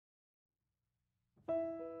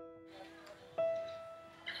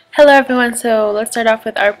Hello everyone, so let's start off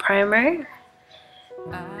with our primer.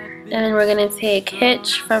 And we're going to take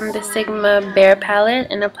Hitch from the Sigma Bare palette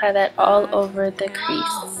and apply that all over the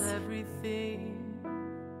crease.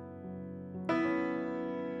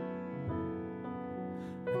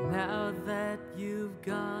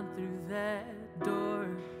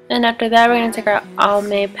 And after that, we're going to take our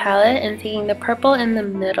ALMAY palette and taking the purple in the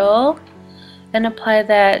middle and apply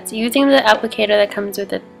that using the applicator that comes with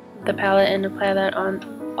the palette and apply that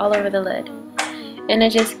on all over the lid. And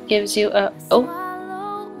it just gives you a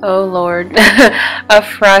oh lord a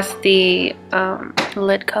frosty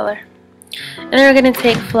lid color. And then we're going to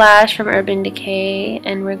take Flash from Urban Decay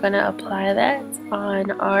and we're going to apply that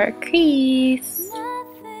on our crease.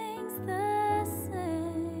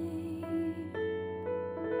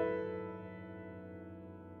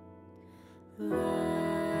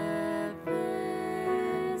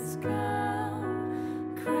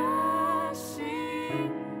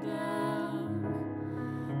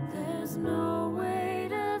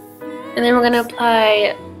 And then we're going to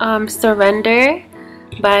apply Surrender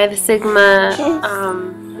by the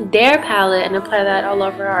Sigma Dare palette and apply that all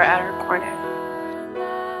over our outer corner.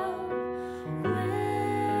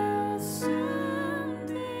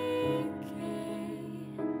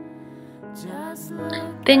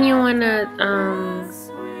 Then you want to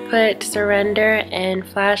put Surrender and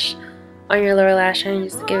Flash on your lower lash line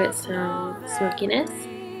just to give it some smokiness.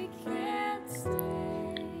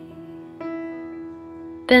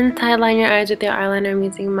 Then line your eyes with your eyeliner. I'm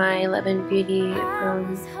using my 11 Beauty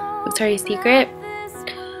from Victoria's Secret.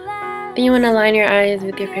 Then you want to line your eyes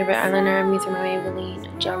with your favorite eyeliner. I'm using my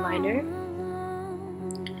Meyballine gel liner.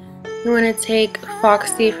 You want to take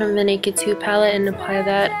Foxy from the Naked 2 palette and apply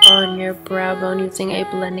that on your brow bone using a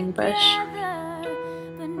blending brush.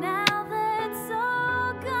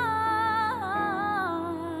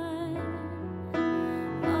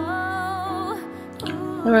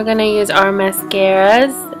 And we're going to use our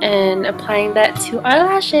mascaras and applying that to our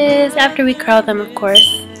lashes after we curl them, of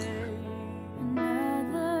course.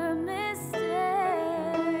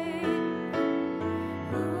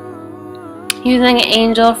 Using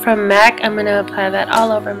Angel from MAC, I'm going to apply that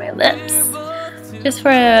all over my lips just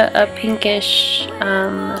for a pinkish,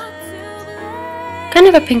 kind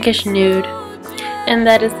of a pinkish nude. And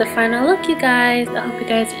that is the final look, you guys. I hope you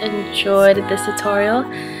guys enjoyed this tutorial.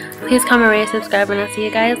 Please comment, rate, subscribe, and I'll see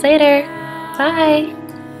you guys later. Bye!